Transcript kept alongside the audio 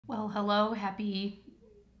Well, hello, happy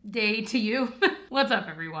day to you. What's up,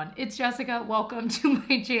 everyone? It's Jessica. Welcome to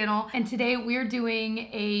my channel. And today we're doing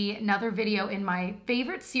another video in my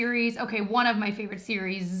favorite series. Okay, one of my favorite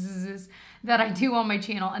series that I do on my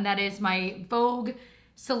channel, and that is my Vogue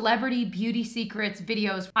Celebrity Beauty Secrets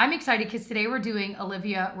videos. I'm excited because today we're doing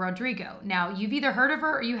Olivia Rodrigo. Now, you've either heard of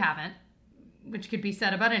her or you haven't, which could be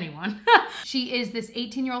said about anyone. She is this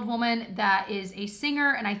 18-year-old woman that is a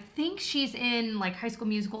singer, and I think she's in like High School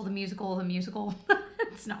Musical, the musical.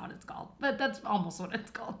 It's not what it's called, but that's almost what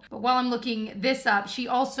it's called. But while I'm looking this up, she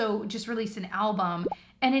also just released an album,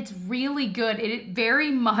 and it's really good. It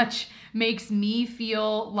very much makes me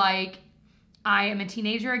feel like I am a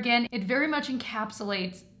teenager again. It very much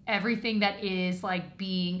encapsulates everything that is like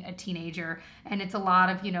being a teenager, and it's a lot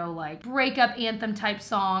of, you know, like breakup anthem type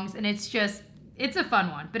songs, and it's a fun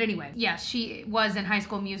one. But anyway, yes, she was in High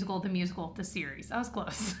School Musical, the series. I was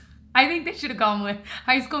close. I think they should have gone with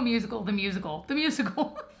High School Musical, the musical.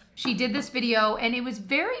 She did this video, and it was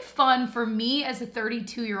very fun for me as a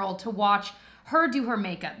 32-year-old to watch her do her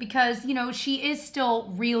makeup because, you know, she is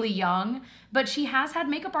still really young, but she has had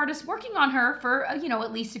makeup artists working on her for, you know,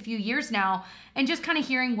 at least a few years now, and just kind of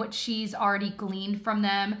hearing what she's already gleaned from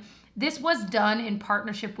them. This was done in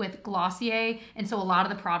partnership with Glossier, and so a lot of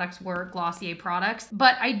the products were Glossier products.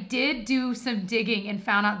 But I did do some digging and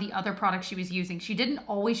found out the other products she was using. She didn't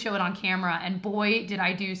always show it on camera, and boy, did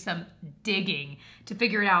I do some digging to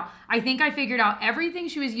figure it out. I think I figured out everything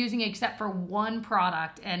she was using except for one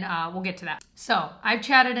product, and we'll get to that. So I've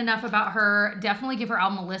chatted enough about her. Definitely give her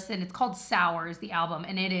album a listen. It's called Sour is the album,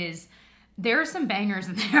 and it is... there are some bangers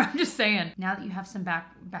in there, I'm just saying. Now that you have some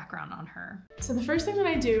background on her. So the first thing that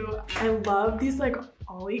I do, I love these like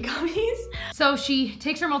Ollie gummies. So she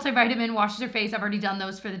takes her multivitamin, washes her face. I've already done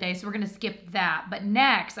those for the day, so we're gonna skip that. But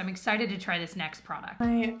next, I'm excited to try this next product.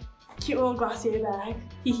 My cute little Glossier bag,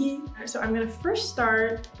 hee. So I'm gonna first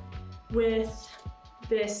start with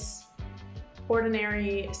this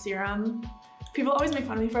Ordinary serum. People always make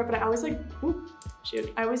fun of me for it, but I always like,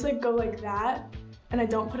 I always like go like that. And I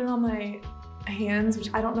don't put it on my hands, which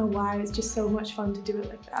I don't know why. It's just so much fun to do it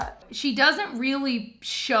like that. She doesn't really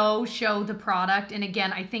show the product. And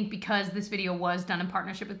again, I think because this video was done in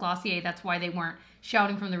partnership with Glossier, that's why they weren't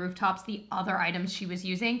shouting from the rooftops the other items she was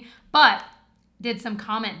using. But did some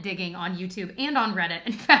comment digging on YouTube and on Reddit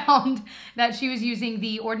and found that she was using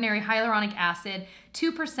the Ordinary Hyaluronic Acid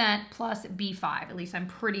 2% plus B5. At least I'm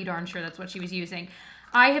pretty darn sure that's what she was using.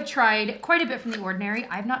 I have tried quite a bit from The Ordinary.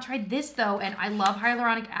 I've not tried this though, and I love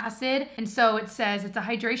hyaluronic acid. And so it says it's a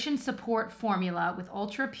hydration support formula with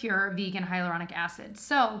ultra pure vegan hyaluronic acid.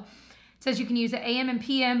 So it says you can use it AM and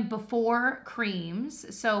PM before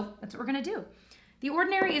creams. So that's what we're gonna do. The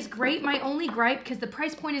Ordinary is great. My only gripe, because the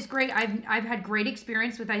price point is great, I've had great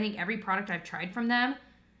experience with I think every product I've tried from them.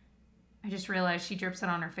 I just realized she drips it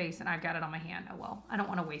on her face and I've got it on my hand. Oh well, I don't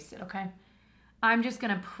wanna waste it, okay? I'm just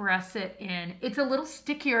gonna press it in. It's a little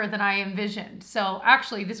stickier than I envisioned. So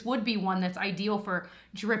actually this would be one that's ideal for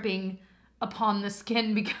dripping upon the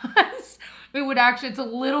skin because it would actually, it's a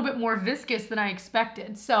little bit more viscous than I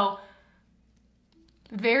expected. So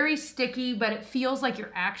very sticky, but it feels like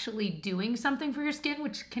you're actually doing something for your skin,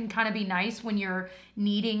 which can kind of be nice when you're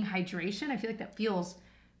needing hydration. I feel like that feels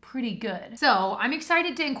pretty good. So I'm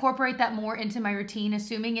excited to incorporate that more into my routine,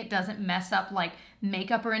 assuming it doesn't mess up like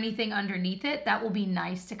makeup or anything underneath it. That will be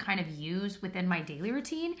nice to kind of use within my daily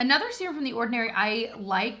routine. Another serum from The Ordinary I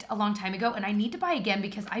liked a long time ago and I need to buy again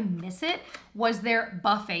because I miss it was their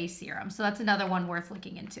Buffet serum. So that's another one worth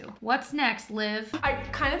looking into. What's next, Liv? I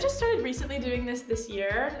kind of just started recently doing this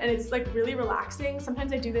year, and it's like really relaxing.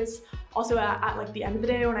 Sometimes I do this also at like the end of the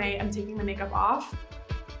day when I am taking my makeup off.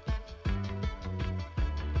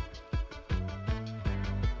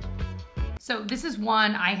 So this is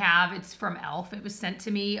one I have, it's from e.l.f. It was sent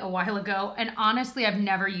to me a while ago, and honestly, I've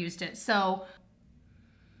never used it. So,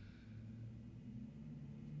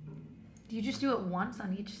 do you just do it once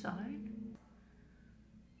on each side?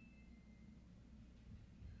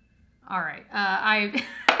 All right, I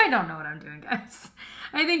don't know what I'm doing, guys.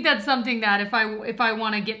 I think that's something that if I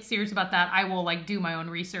want to get serious about that, I will like do my own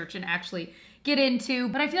research and actually get into,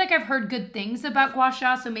 but I feel like I've heard good things about gua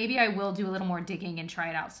sha, so maybe I will do a little more digging and try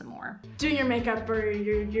it out some more. Doing your makeup or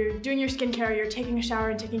you're doing your skincare, you're taking a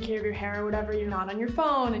shower and taking care of your hair or whatever, you're not on your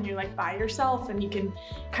phone and you're like by yourself and you can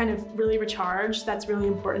kind of really recharge. That's really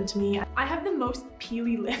important to me. I have the most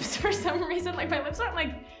peely lips for some reason. Like my lips aren't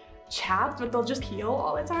like chapped, but they'll just peel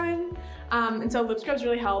all the time. And so lip scrubs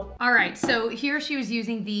really help. All right, so here she was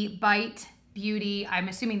using the Bite Beauty, I'm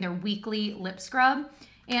assuming their weekly lip scrub.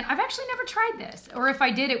 And I've actually never tried this, or if I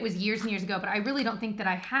did, it was years and years ago, but I really don't think that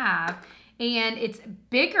I have. and it's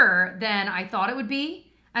bigger than I thought it would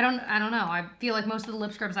be. I don't know. I feel like most of the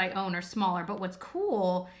lip scrubs I own are smaller, but what's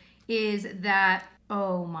cool is that,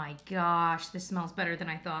 oh my gosh, this smells better than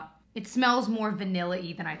I thought. It smells more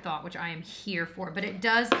vanilla-y than I thought, which I am here for, but it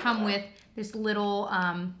does come with this little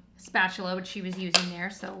spatula, which she was using there,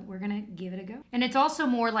 so we're gonna give it a go. And it's also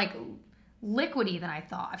more like liquidy than I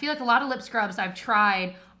thought. I feel like a lot of lip scrubs I've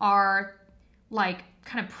tried are like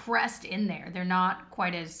kind of pressed in there. They're not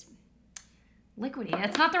quite as liquidy.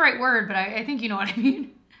 That's not the right word, but I think you know what I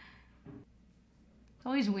mean. It's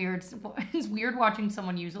always weird. It's weird watching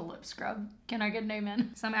someone use a lip scrub. Can I get an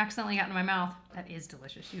amen? Some accidentally got in my mouth. That is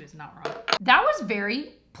delicious. She was not wrong. That was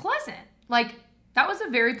very pleasant. Like, that was a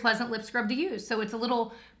very pleasant lip scrub to use. So it's a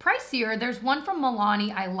little pricier. There's one from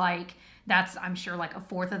Milani I like. That's, I'm sure, like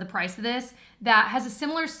 1/4 of the price of this. That has a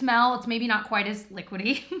similar smell. It's maybe not quite as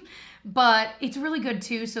liquidy, but it's really good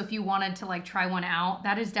too. So if you wanted to like try one out,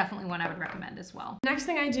 that is definitely one I would recommend as well. Next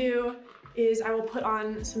thing I do is I will put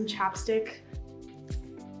on some chapstick.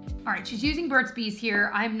 All right, she's using Burt's Bees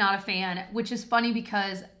here. I'm not a fan, which is funny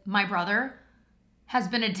because my brother has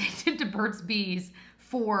been addicted to Burt's Bees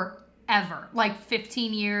forever, like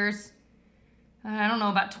 15 years. I don't know,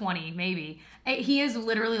 about 20, maybe. He has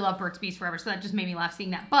literally loved Burt's Bees forever, so that just made me laugh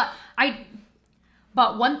seeing that.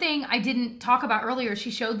 But one thing I didn't talk about earlier,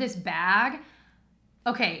 she showed this bag.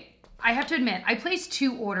 Okay, I have to admit, I placed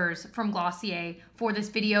 2 orders from Glossier for this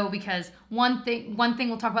video because one thing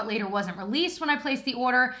we'll talk about later wasn't released when I placed the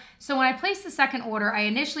order. So when I placed the second order, I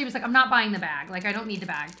initially was like, I'm not buying the bag. Like, I don't need the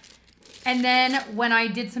bag. And then when I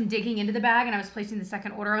did some digging into the bag and I was placing the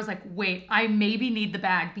second order, I was like, wait, I maybe need the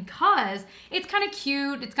bag because it's kind of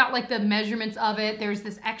cute. It's got like the measurements of it. There's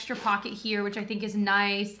this extra pocket here, which I think is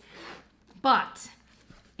nice. But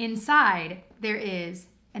inside there is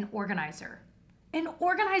an organizer. An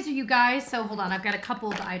organizer, you guys. So hold on, I've got a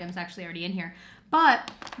couple of the items actually already in here.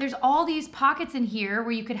 But there's all these pockets in here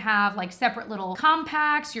where you could have like separate little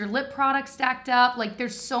compacts, your lip products stacked up. Like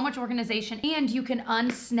there's so much organization, and you can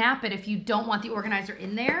unsnap it if you don't want the organizer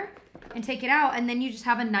in there and take it out. And then you just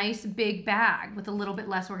have a nice big bag with a little bit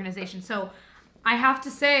less organization. So I have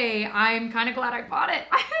to say, I'm kind of glad I bought it.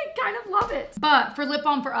 I kind of love it. But for lip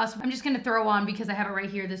balm for us, I'm just gonna throw on, because I have it right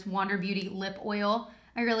here, this Wander Beauty lip oil.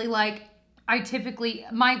 I really like.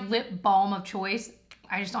 My lip balm of choice,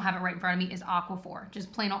 I just don't have it right in front of me, is Aquaphor.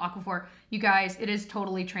 Just plain old Aquaphor. You guys, it has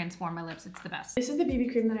totally transformed my lips. It's the best. This is the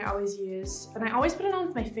BB cream that I always use, and I always put it on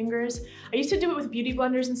with my fingers. I used to do it with beauty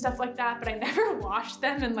blenders and stuff like that, but I never washed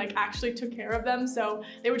them and like actually took care of them, so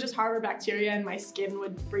they would just harbor bacteria and my skin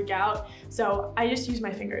would freak out. So I just use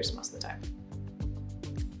my fingers most of the time.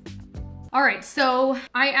 All right, so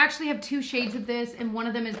I actually have 2 shades of this, and one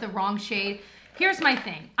of them is the wrong shade. Here's my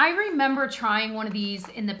thing. I remember trying one of these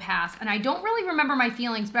in the past, and I don't really remember my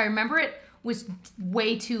feelings, but I remember it was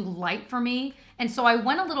way too light for me. And so I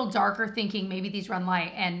went a little darker thinking maybe these run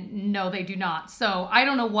light, and no, they do not. So I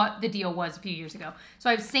don't know what the deal was a few years ago. So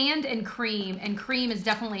I have sand and cream is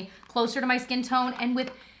definitely closer to my skin tone. And with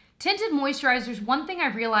tinted moisturizers, one thing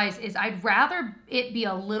I've realized is I'd rather it be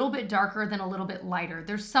a little bit darker than a little bit lighter.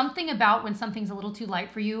 There's something about when something's a little too light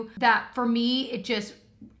for you that for me,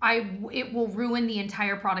 it will ruin the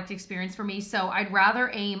entire product experience for me. So I'd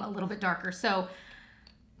rather aim a little bit darker. So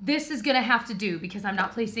this is gonna have to do because I'm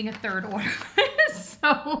not placing a 3rd order.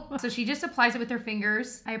 So she just applies it with her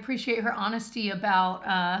fingers. I appreciate her honesty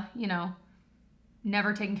about, you know,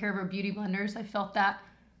 never taking care of her beauty blenders. I felt that.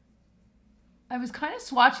 I was kind of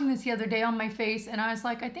swatching this the other day on my face, and I was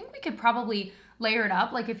like, I think we could probably layer it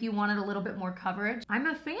up, like if you wanted a little bit more coverage. I'm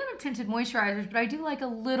a fan of tinted moisturizers, but I do like a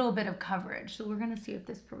little bit of coverage. So we're gonna see if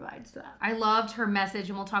this provides that. I loved her message,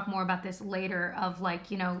 and we'll talk more about this later, of like,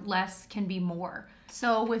 you know, less can be more.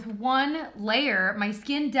 So with one layer, my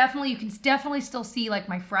skin you can definitely still see like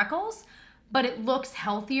my freckles, but it looks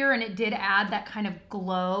healthier, and it did add that kind of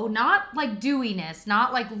glow, not like dewiness,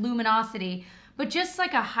 not like luminosity, but just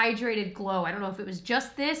like a hydrated glow. I don't know if it was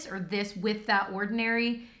just this or this with that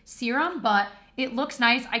Ordinary serum, but it looks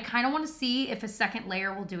nice. I kind of want to see if a second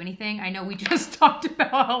layer will do anything. I know we just talked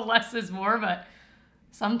about how less is more, but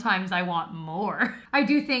sometimes I want more. I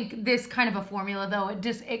do think this kind of a formula though,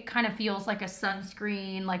 it kind of feels like a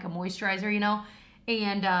sunscreen, like a moisturizer, you know?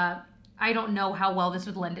 And I don't know how well this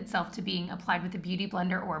would lend itself to being applied with a beauty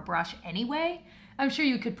blender or a brush anyway. I'm sure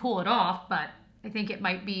you could pull it off, but I think it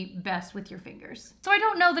might be best with your fingers. So I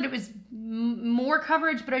don't know that it was more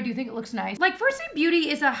coverage, but I do think it looks nice. Like First Aid Beauty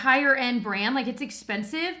is a higher end brand, like it's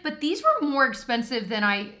expensive, but these were more expensive than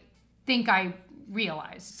I think I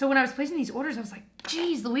realized. So when I was placing these orders, I was like,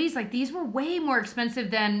 geez Louise, like these were way more expensive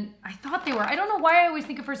than I thought they were. I don't know why I always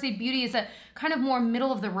think of First Aid Beauty as a kind of more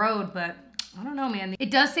middle of the road, but I don't know, man.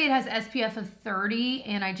 It does say it has SPF of 30,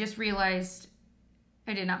 and I just realized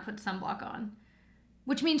I did not put sunblock on,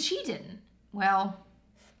 which means she didn't. Well,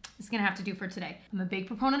 it's gonna have to do for today. I'm a big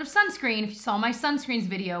proponent of sunscreen. If you saw my sunscreens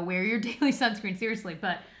video, wear your daily sunscreen, seriously.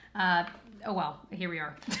 But, oh well, here we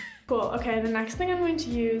are. Cool, okay, the next thing I'm going to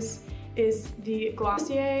use is the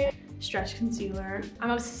Glossier Stretch Concealer.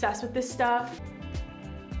 I'm obsessed with this stuff.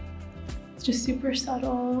 It's just super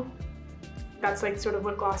subtle. That's like sort of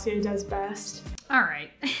what Glossier does best. All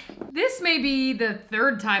right, this may be the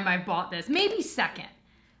third time I've bought this, maybe second.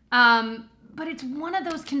 But it's one of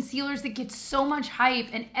those concealers that gets so much hype,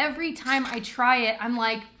 and every time I try it, I'm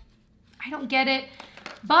like, I don't get it.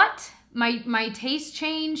 But my tastes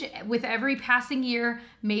change with every passing year.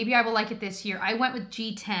 Maybe I will like it this year. I went with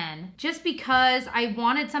G10 just because I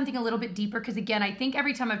wanted something a little bit deeper, because again, I think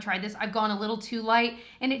every time I've tried this, I've gone a little too light,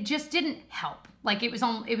 and it just didn't help. Like it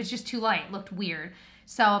was just too light, it looked weird.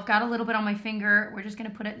 So I've got a little bit on my finger. We're just gonna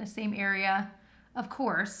put it in the same area. Of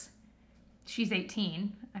course, she's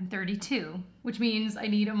 18, I'm 32, which means I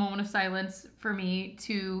need a moment of silence for me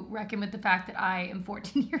to reckon with the fact that I am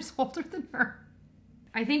 14 years older than her.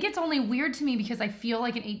 I think it's only weird to me because I feel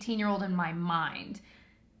like an 18-year-old in my mind.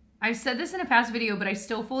 I've said this in a past video, but I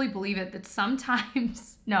still fully believe it, that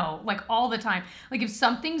sometimes, no, like all the time, like if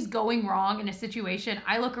something's going wrong in a situation,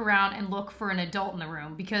 I look around and look for an adult in the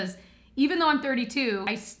room, because even though I'm 32,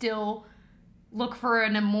 I still look for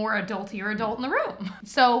a more adultier adult in the room.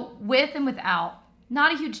 So with and without,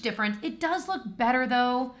 not a huge difference. It does look better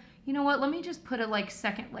though. You know what, let me just put a like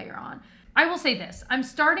second layer on. I will say this, I'm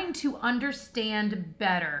starting to understand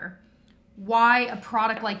better why a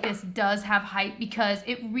product like this does have hype, because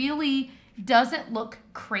it really doesn't look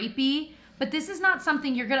crepey, but this is not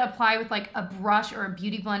something you're gonna apply with like a brush or a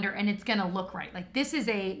beauty blender and it's gonna look right. Like this is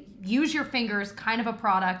a use your fingers kind of a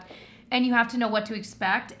product, and you have to know what to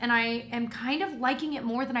expect, and I am kind of liking it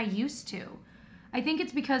more than I used to. I think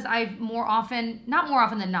it's because I've more often, not more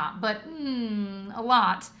often than not, but a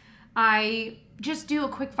lot, I just do a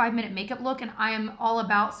quick 5-minute makeup look, and I am all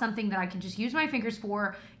about something that I can just use my fingers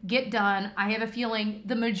for, get done. I have a feeling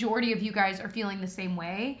the majority of you guys are feeling the same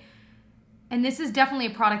way. And this is definitely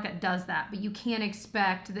a product that does that, but you can't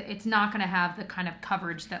expect that it's not gonna have the kind of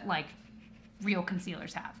coverage that like real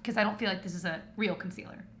concealers have, because I don't feel like this is a real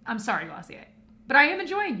concealer. I'm sorry, Glossier, but I am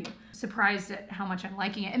enjoying you. Surprised at how much I'm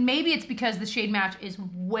liking it. And maybe it's because the shade match is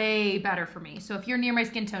way better for me. So if you're near my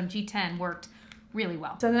skin tone, G10 worked really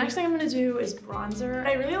well. So the next thing I'm gonna do is bronzer.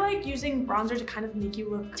 I really like using bronzer to kind of make you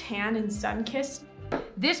look tan and sun-kissed.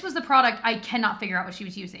 This was the product I cannot figure out what she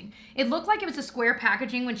was using. It looked like it was a square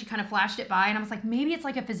packaging when she kind of flashed it by, and I was like, maybe it's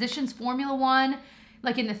like a Physicians Formula one,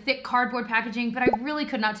 like in the thick cardboard packaging, but I really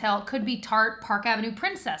could not tell. It could be Tarte Park Avenue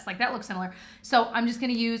Princess, like that looks similar. So I'm just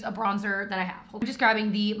gonna use a bronzer that I have. I'm just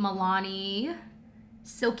grabbing the Milani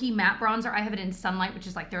Silky Matte Bronzer. I have it in Sunlight, which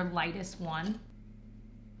is like their lightest one.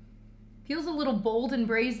 Feels a little bold and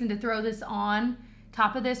brazen to throw this on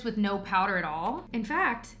top of this with no powder at all. In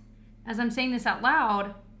fact, as I'm saying this out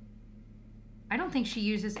loud, I don't think she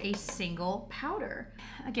uses a single powder.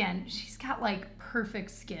 Again, she's got like perfect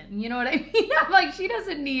skin, you know what I mean? Like she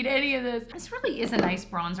doesn't need any of this. This really is a nice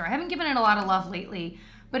bronzer. I haven't given it a lot of love lately,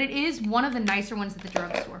 but it is one of the nicer ones at the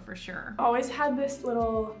drugstore for sure. Always had this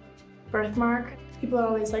little birthmark. People are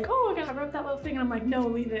always like, oh, I'm gonna cover up that little thing, and I'm like, no,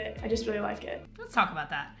 leave it. I just really like it. Let's talk about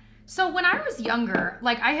that. So when I was younger,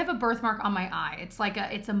 like I have a birthmark on my eye.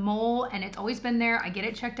 It's a mole, and it's always been there. I get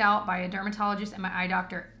it checked out by a dermatologist and my eye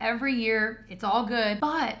doctor every year. It's all good,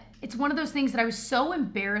 but it's one of those things that I was so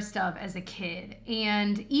embarrassed of as a kid.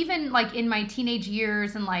 And even like in my teenage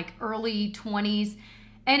years and like early 20s,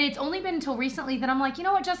 and it's only been until recently that I'm like, you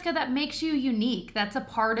know what, Jessica, that makes you unique. That's a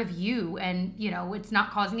part of you, and you know, it's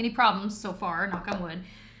not causing any problems so far, knock on wood.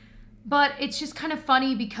 But it's just kind of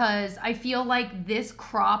funny because I feel like this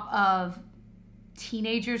crop of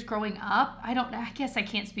teenagers growing up, I guess I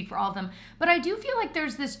can't speak for all of them, but I do feel like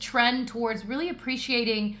there's this trend towards really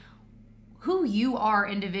appreciating who you are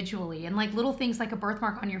individually, and like little things like a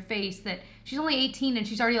birthmark on your face that she's only 18 and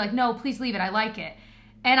she's already like, no, please leave it, I like it.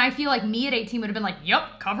 And I feel like me at 18 would have been like,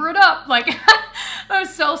 yep, cover it up. Like I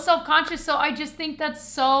was so self-conscious. So I just think that's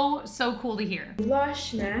so cool to hear.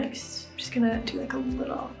 Blush next. I'm just gonna do like a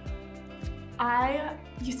little. I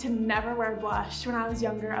used to never wear blush when I was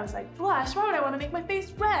younger. I was like, blush, why would I want to make my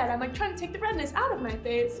face red? I'm like trying to take the redness out of my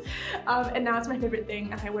face. And now it's my favorite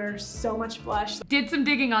thing, and I wear so much blush. Did some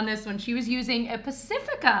digging on this one. She was using a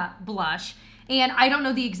Pacifica blush, and I don't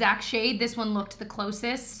know the exact shade. This one looked the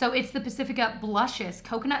closest. So it's the Pacifica Blushes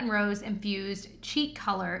Coconut and Rose Infused Cheek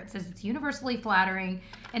Color. It says it's universally flattering,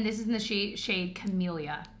 and this is in the shade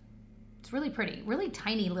Camellia. It's really pretty, really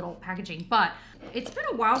tiny little packaging, but it's been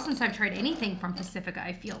a while since I've tried anything from Pacifica,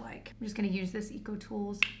 I feel like. I'm just gonna use this Eco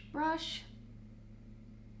Tools brush.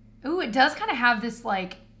 Ooh, it does kind of have this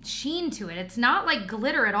like sheen to it. It's not like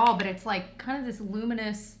glitter at all, but it's like kind of this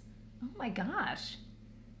luminous, oh my gosh.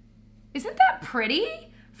 Isn't that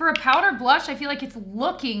pretty? For a powder blush, I feel like it's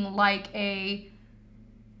looking like a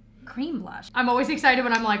cream blush. I'm always excited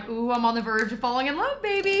when I'm like, ooh, I'm on the verge of falling in love,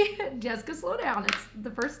 baby. Jessica, slow down, it's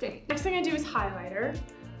the first date. Next thing I do is highlighter.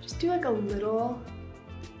 Just do like a little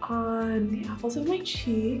on the apples of my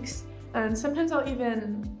cheeks. And sometimes I'll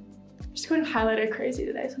even, just going highlighter crazy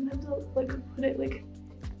today. Sometimes I'll like put it like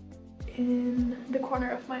in the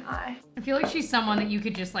corner of my eye. I feel like she's someone that you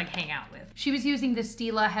could just like hang out with. She was using the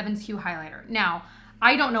Stila Heaven's Hue highlighter. Now,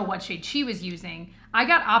 I don't know what shade she was using. I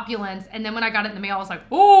got Opulence, and then when I got it in the mail, I was like,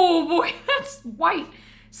 oh boy, that's white.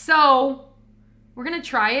 So we're gonna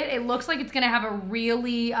try it. It looks like it's gonna have a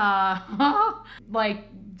really, like,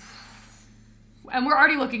 and we're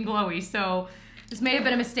already looking glowy, so this may have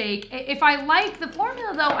been a mistake. If I like the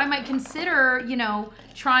formula though, I might consider, you know,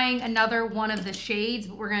 trying another one of the shades,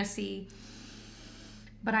 but we're gonna see.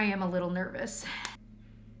 But I am a little nervous.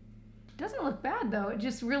 It doesn't look bad though. It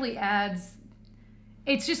just really adds,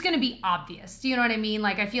 it's just gonna be obvious. Do you know what I mean?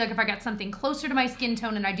 Like I feel like if I got something closer to my skin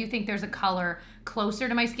tone, and I do think there's a color closer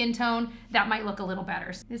to my skin tone, that might look a little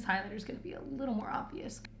better. This highlighter is gonna be a little more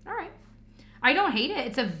obvious. All right, I don't hate it.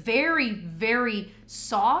 It's a very, very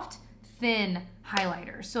soft, thin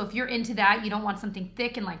highlighter. So if you're into that, you don't want something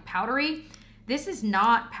thick and like powdery, this is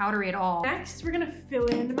not powdery at all. Next, we're gonna fill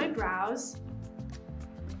in my brows.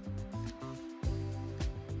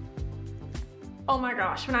 Oh my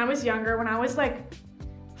gosh, when I was younger, when I was like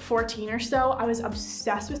 14 or so, I was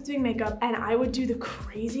obsessed with doing makeup, and I would do the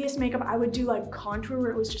craziest makeup. I would do like contour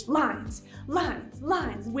where it was just lines, lines,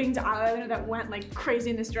 lines, winged eyeliner that went like crazy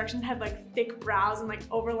in this direction, had like thick brows and like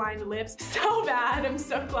overlined lips. So bad. I'm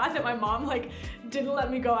so glad that my mom like didn't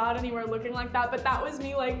let me go out anywhere looking like that, but that was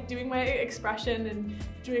me like doing my expression and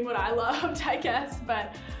doing what I loved, I guess.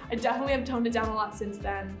 But I definitely have toned it down a lot since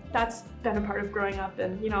then. That's been a part of growing up,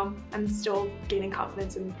 and you know, I'm still gaining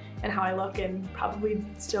confidence in how I look, and probably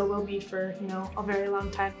still will be for, you know, a very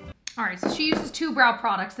long time. All right, so she uses 2 brow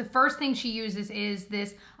products. The first thing she uses is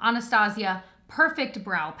this Anastasia Perfect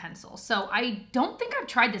Brow Pencil. So I don't think I've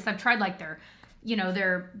tried this. I've tried like their, you know,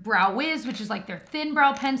 their Brow Wiz, which is like their thin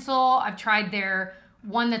brow pencil. I've tried their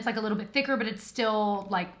one that's like a little bit thicker, but it's still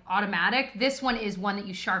like automatic. This one is one that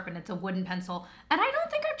you sharpen. It's a wooden pencil, and I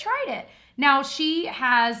don't think I've tried it. Now, she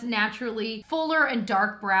has naturally fuller and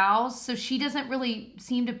dark brows, so she doesn't really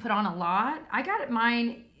seem to put on a lot. I got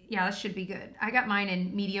mine, yeah, that should be good. I got mine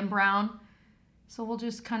in medium brown, so we'll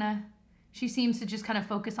just kind of, she seems to just kind of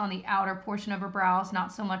focus on the outer portion of her brows,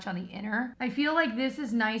 not so much on the inner. I feel like this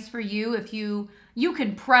is nice for you if you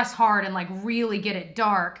can press hard and like really get it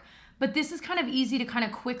dark, but this is kind of easy to kind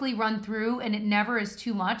of quickly run through, and it never is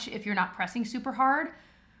too much if you're not pressing super hard,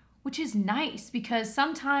 which is nice because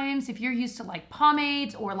sometimes if you're used to like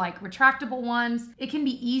pomades or like retractable ones, it can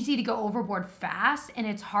be easy to go overboard fast and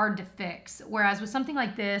it's hard to fix. Whereas with something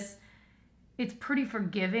like this, it's pretty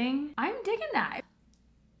forgiving. I'm digging that.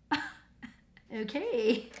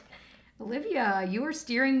 Okay, Olivia, you are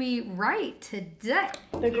steering me right today.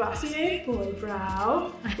 The Glossier Boy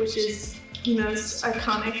Brow, which is the most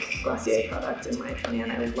iconic Glossier product in my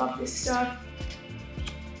opinion. I love this stuff.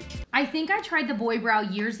 I think I tried the Boy Brow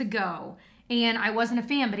years ago and I wasn't a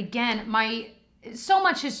fan, but again, so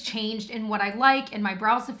much has changed in what I like, and my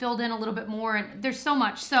brows have filled in a little bit more, and there's so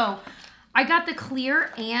much. So I got the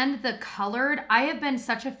clear and the colored. I have been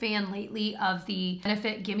such a fan lately of the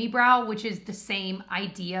Benefit Gimme Brow, which is the same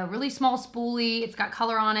idea. Really small spoolie, it's got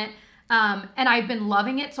color on it. And I've been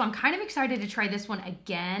loving it, so I'm kind of excited to try this one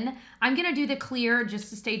again. I'm gonna do the clear just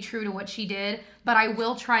to stay true to what she did, but I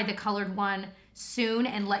will try the colored one soon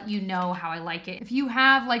and let you know how I like it. If you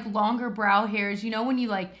have like longer brow hairs, you know when you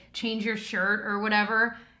like change your shirt or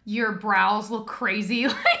whatever, your brows look crazy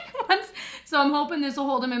like once. So I'm hoping this will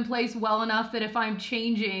hold them in place well enough that if I'm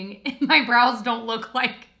changing, my brows don't look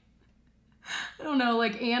like, I don't know,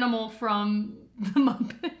 like Animal from the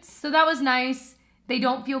Muppets. So that was nice. They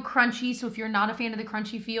don't feel crunchy, so if you're not a fan of the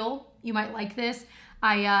crunchy feel, you might like this.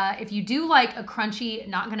 If you do like a crunchy,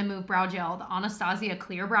 not gonna move brow gel, the Anastasia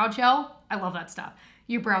Clear Brow Gel, I love that stuff.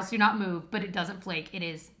 Your brows do not move, but it doesn't flake. It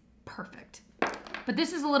is perfect. But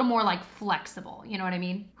this is a little more like flexible, you know what I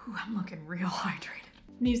mean? Ooh, I'm looking real hydrated.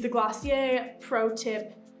 I'm gonna use the Glossier Pro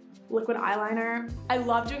Tip liquid eyeliner. I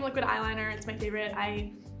love doing liquid eyeliner, it's my favorite.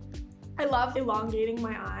 I I love elongating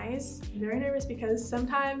my eyes. I'm very nervous because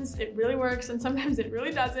sometimes it really works and sometimes it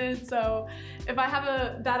really doesn't. So if I have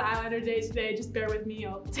a bad eyeliner day today, just bear with me.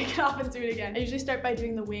 I'll take it off and do it again. I usually start by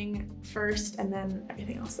doing the wing first and then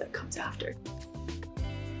everything else that comes after.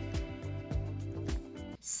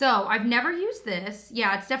 So I've never used this.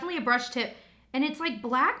 Yeah, it's definitely a brush tip and it's like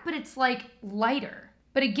black, but it's like lighter.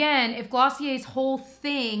 But again, if Glossier's whole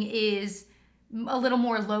thing is a little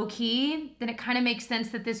more low-key, then it kind of makes sense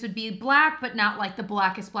that this would be black, but not like the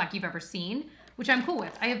blackest black you've ever seen, which I'm cool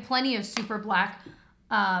with. I have plenty of super black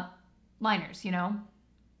liners, you know?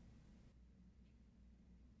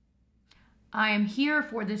 I am here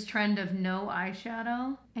for this trend of no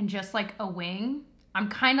eyeshadow and just like a wing. I'm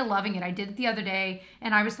kind of loving it. I did it the other day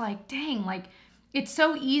and I was like, dang, like it's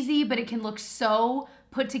so easy, but it can look so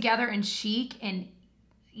put together and chic and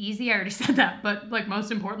easy. I already said that, but like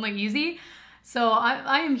most importantly, easy. So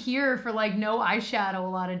I am here for like no eyeshadow a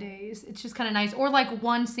lot of days. It's just kind of nice. Or like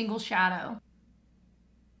one single shadow.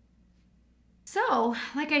 So,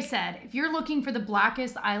 like I said, if you're looking for the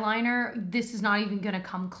blackest eyeliner, this is not even gonna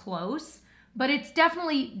come close. But it's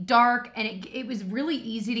definitely dark and it was really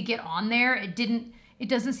easy to get on there. It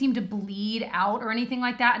doesn't seem to bleed out or anything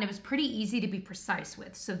like that. And it was pretty easy to be precise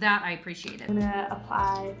with. So that I appreciated. I'm gonna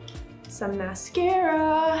apply some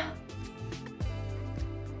mascara.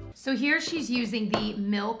 So here she's using the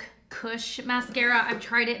Milk Kush mascara. I've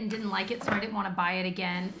tried it and didn't like it, so I didn't want to buy it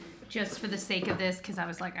again just for the sake of this because I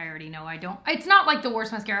was like, I already know I don't. It's not like the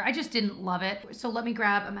worst mascara, I just didn't love it. So let me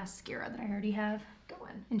grab a mascara that I already have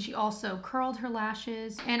going. And she also curled her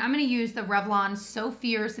lashes. And I'm gonna use the Revlon So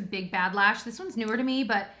Fierce Big Bad Lash. This one's newer to me,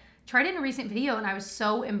 but tried it in a recent video and I was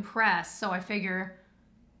so impressed. So I figure,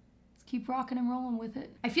 keep rocking and rolling with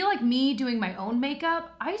it. I feel like me doing my own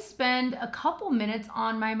makeup, I spend a couple minutes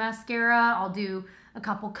on my mascara. I'll do a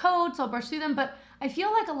couple coats, I'll brush through them, but I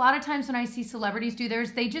feel like a lot of times when I see celebrities do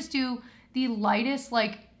theirs, they just do the lightest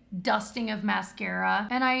like dusting of mascara.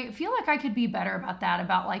 And I feel like I could be better about that,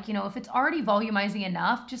 about like, you know, if it's already volumizing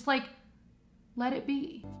enough, just like let it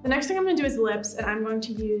be. The next thing I'm gonna do is lips, and I'm going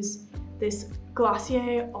to use this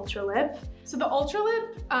Glossier Ultra Lip. So the Ultra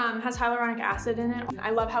Lip has hyaluronic acid in it.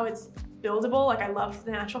 I love how it's buildable. Like I love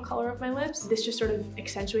the natural color of my lips. This just sort of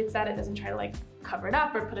accentuates that. It doesn't try to like cover it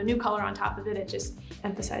up or put a new color on top of it. It just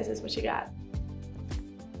emphasizes what you got.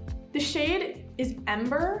 The shade is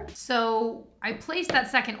Ember. So I placed that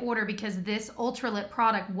second order because this Ultra Lip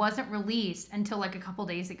product wasn't released until like a couple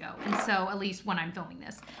days ago. And so at least when I'm filming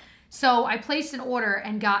this. So I placed an order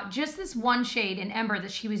and got just this one shade in Ember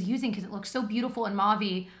that she was using because it looks so beautiful and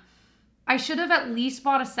mauve-y. I should have at least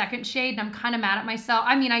bought a second shade and I'm kind of mad at myself.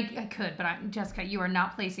 I mean, I could, but Jessica, you are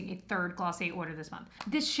not placing a third Glossier order this month.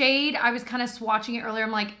 This shade, I was kind of swatching it earlier.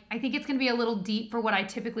 I'm like, I think it's gonna be a little deep for what I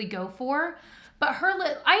typically go for. But her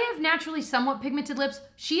lip, I have naturally somewhat pigmented lips.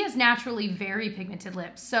 She has naturally very pigmented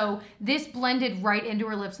lips. So this blended right into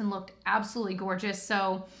her lips and looked absolutely gorgeous.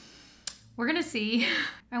 So we're gonna see.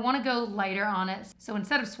 I wanna go lighter on it. So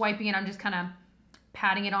instead of swiping it, I'm just kind of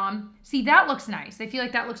patting it on. See, that looks nice. I feel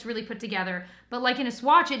like that looks really put together. But like in a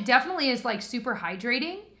swatch, it definitely is like super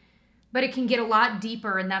hydrating, but it can get a lot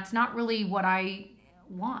deeper and that's not really what I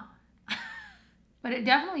want. But it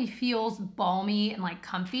definitely feels balmy and like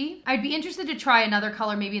comfy. I'd be interested to try another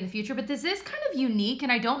color maybe in the future, but this is kind of unique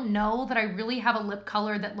and I don't know that I really have a lip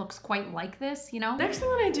color that looks quite like this, you know? Next thing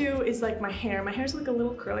that I do is like my hair. My hair's like a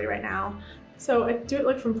little curly right now. So I do it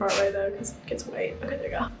like from far away though, because it gets white. Okay,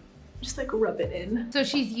 there you go. Just like rub it in. So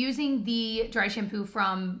she's using the dry shampoo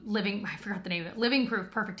from I forgot the name of it, Living Proof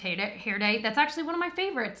Perfect Hair Day. That's actually one of my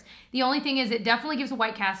favorites. The only thing is it definitely gives a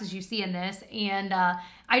white cast as you see in this. And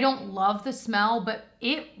I don't love the smell, but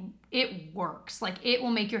it works. Like it will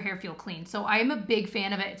make your hair feel clean. So I'm a big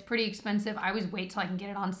fan of it. It's pretty expensive. I always wait till I can get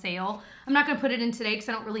it on sale. I'm not gonna put it in today because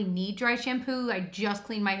I don't really need dry shampoo. I just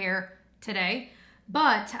cleaned my hair today.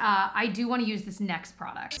 But I do want to use this next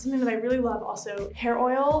product. Something that I really love also, hair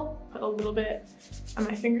oil. Put a little bit on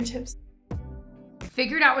my fingertips.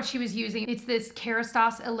 Figured out what she was using. It's this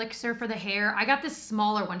Kerastase elixir for the hair. I got this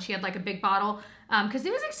smaller one. She had like a big bottle because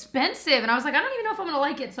it was expensive. And I was like, I don't even know if I'm going to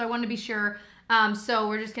like it. So I wanted to be sure. So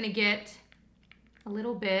we're just going to get a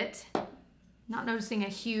little bit. Not noticing a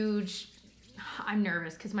huge, I'm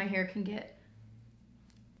nervous because my hair can get.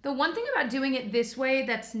 The one thing about doing it this way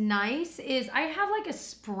that's nice is I have like a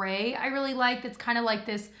spray I really like that's kind of like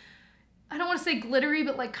this, I don't want to say glittery,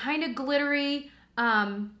 but like kind of glittery,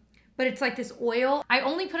 but it's like this oil. I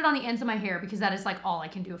only put it on the ends of my hair because that is like all I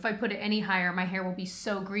can do. If I put it any higher, my hair will be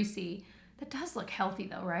so greasy. That does look healthy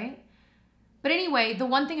though, right? But anyway, the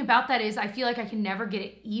one thing about that is I feel like I can never get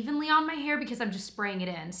it evenly on my hair because I'm just spraying it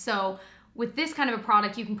in. So with this kind of a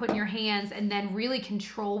product, you can put in your hands and then really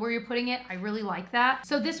control where you're putting it. I really like that.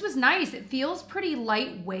 So this was nice. It feels pretty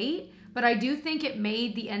lightweight, but I do think it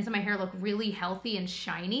made the ends of my hair look really healthy and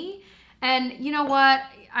shiny. And you know what?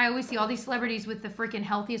 I always see all these celebrities with the freaking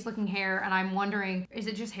healthiest looking hair, and I'm wondering, is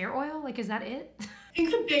it just hair oil? Like, is that it? I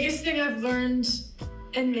think the biggest thing I've learned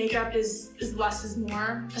in makeup is less is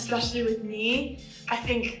more, especially with me. I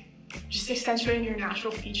think just accentuating your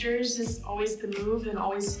natural features is always the move, and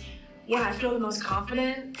always when I feel the most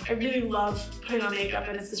confident. I really love putting on makeup,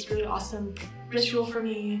 and it's this really awesome ritual for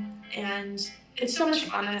me, and it's so much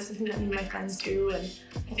fun, and it's something that me and my friends do. And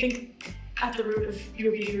I think at the root of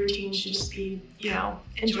your beauty routine should just be, you know,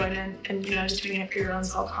 enjoyment and, you know, just doing it for your own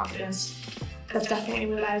self-confidence. That's definitely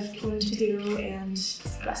what I've learned to do, and it's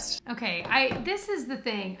the best. Okay, this is the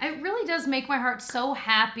thing. It really does make my heart so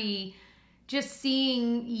happy just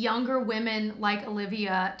seeing younger women like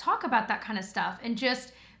Olivia talk about that kind of stuff, and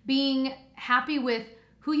just being happy with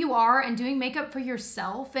who you are and doing makeup for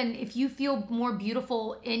yourself. And if you feel more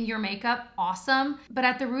beautiful in your makeup, awesome. But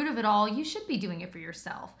at the root of it all, you should be doing it for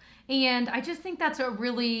yourself. And I just think that's a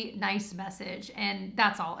really nice message, and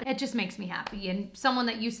that's all. It just makes me happy. And someone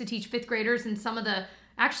that used to teach 5th graders, and some of the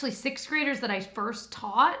actually 6th graders that I first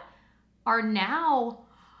taught are now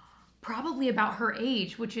probably about her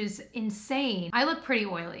age, which is insane. I look pretty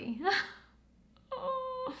oily.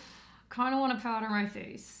 Oh, kind of want to powder my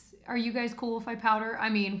face. Are you guys cool if I powder? I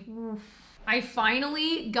mean, oof. I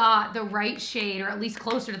finally got the right shade, or at least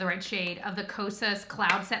closer to the right shade, of the Kosas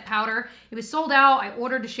Cloud Set Powder. It was sold out. I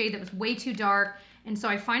ordered a shade that was way too dark, and so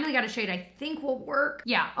I finally got a shade I think will work.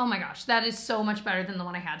 Yeah, oh my gosh, that is so much better than the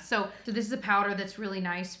one I had. So this is a powder that's really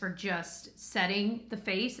nice for just setting the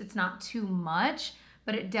face. It's not too much,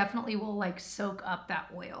 but it definitely will like soak up that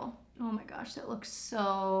oil. Oh my gosh, that looks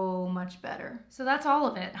so much better. So that's all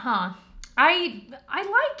of it, huh? I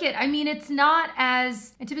like it. I mean, it's not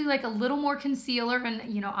as, it typically like a little more concealer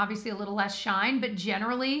and, you know, obviously a little less shine, but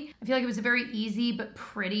generally I feel like it was a very easy but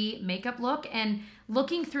pretty makeup look. And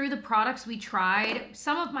looking through the products we tried,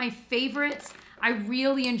 some of my favorites, I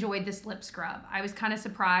really enjoyed this lip scrub. I was kind of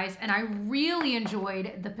surprised, and I really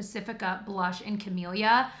enjoyed the Pacifica blush in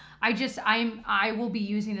Camellia. I will be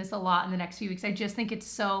using this a lot in the next few weeks. I just think it's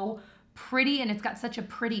so pretty, and it's got such a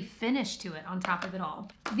pretty finish to it on top of it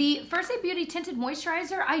all. The First Aid Beauty Tinted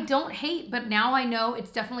Moisturizer, I don't hate, but now I know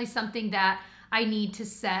it's definitely something that I need to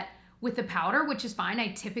set with the powder, which is fine. I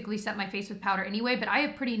typically set my face with powder anyway, but I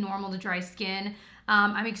have pretty normal to dry skin.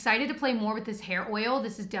 I'm excited to play more with this hair oil.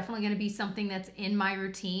 This is definitely gonna be something that's in my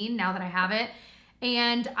routine now that I have it.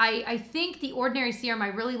 And I think the Ordinary Serum I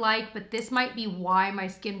really like, but this might be why my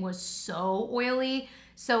skin was so oily.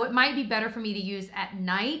 So it might be better for me to use at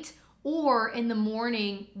night or in the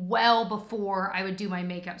morning well before I would do my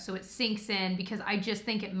makeup, so it sinks in, because I just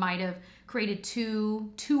think it might have created too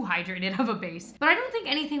hydrated of a base. But I don't think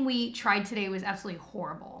anything we tried today was absolutely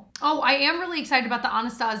horrible. Oh, I am really excited about the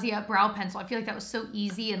Anastasia brow pencil. I feel like that was so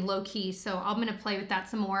easy and low key, so I'm gonna play with that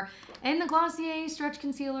some more. And the Glossier Stretch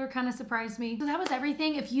Concealer kind of surprised me. So that was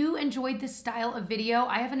everything. If you enjoyed this style of video,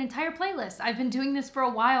 I have an entire playlist. I've been doing this for a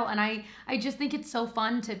while, and I just think it's so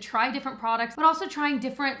fun to try different products, but also trying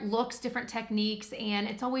different looks, different techniques, and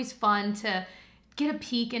it's always fun to get a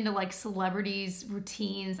peek into like celebrities'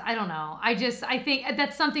 routines. I don't know. I think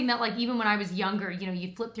that's something that, like, even when I was younger, you know,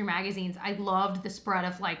 you'd flip through magazines. I loved the spread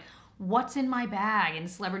of like, what's in my bag, and a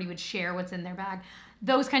celebrity would share what's in their bag.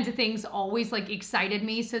 Those kinds of things always like excited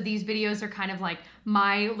me. So these videos are kind of like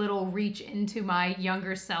my little reach into my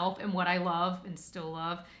younger self and what I love and still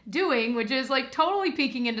love doing, which is like totally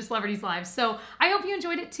peeking into celebrities' lives. So I hope you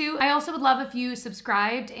enjoyed it too. I also would love if you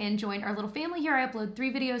subscribed and joined our little family here. I upload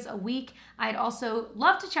 3 videos a week. I'd also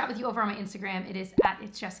love to chat with you over on my Instagram. It is at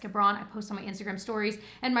It's Jessica Braun. I post on my Instagram stories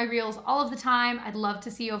and my reels all of the time. I'd love to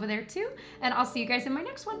see you over there too. And I'll see you guys in my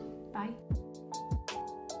next one. Bye.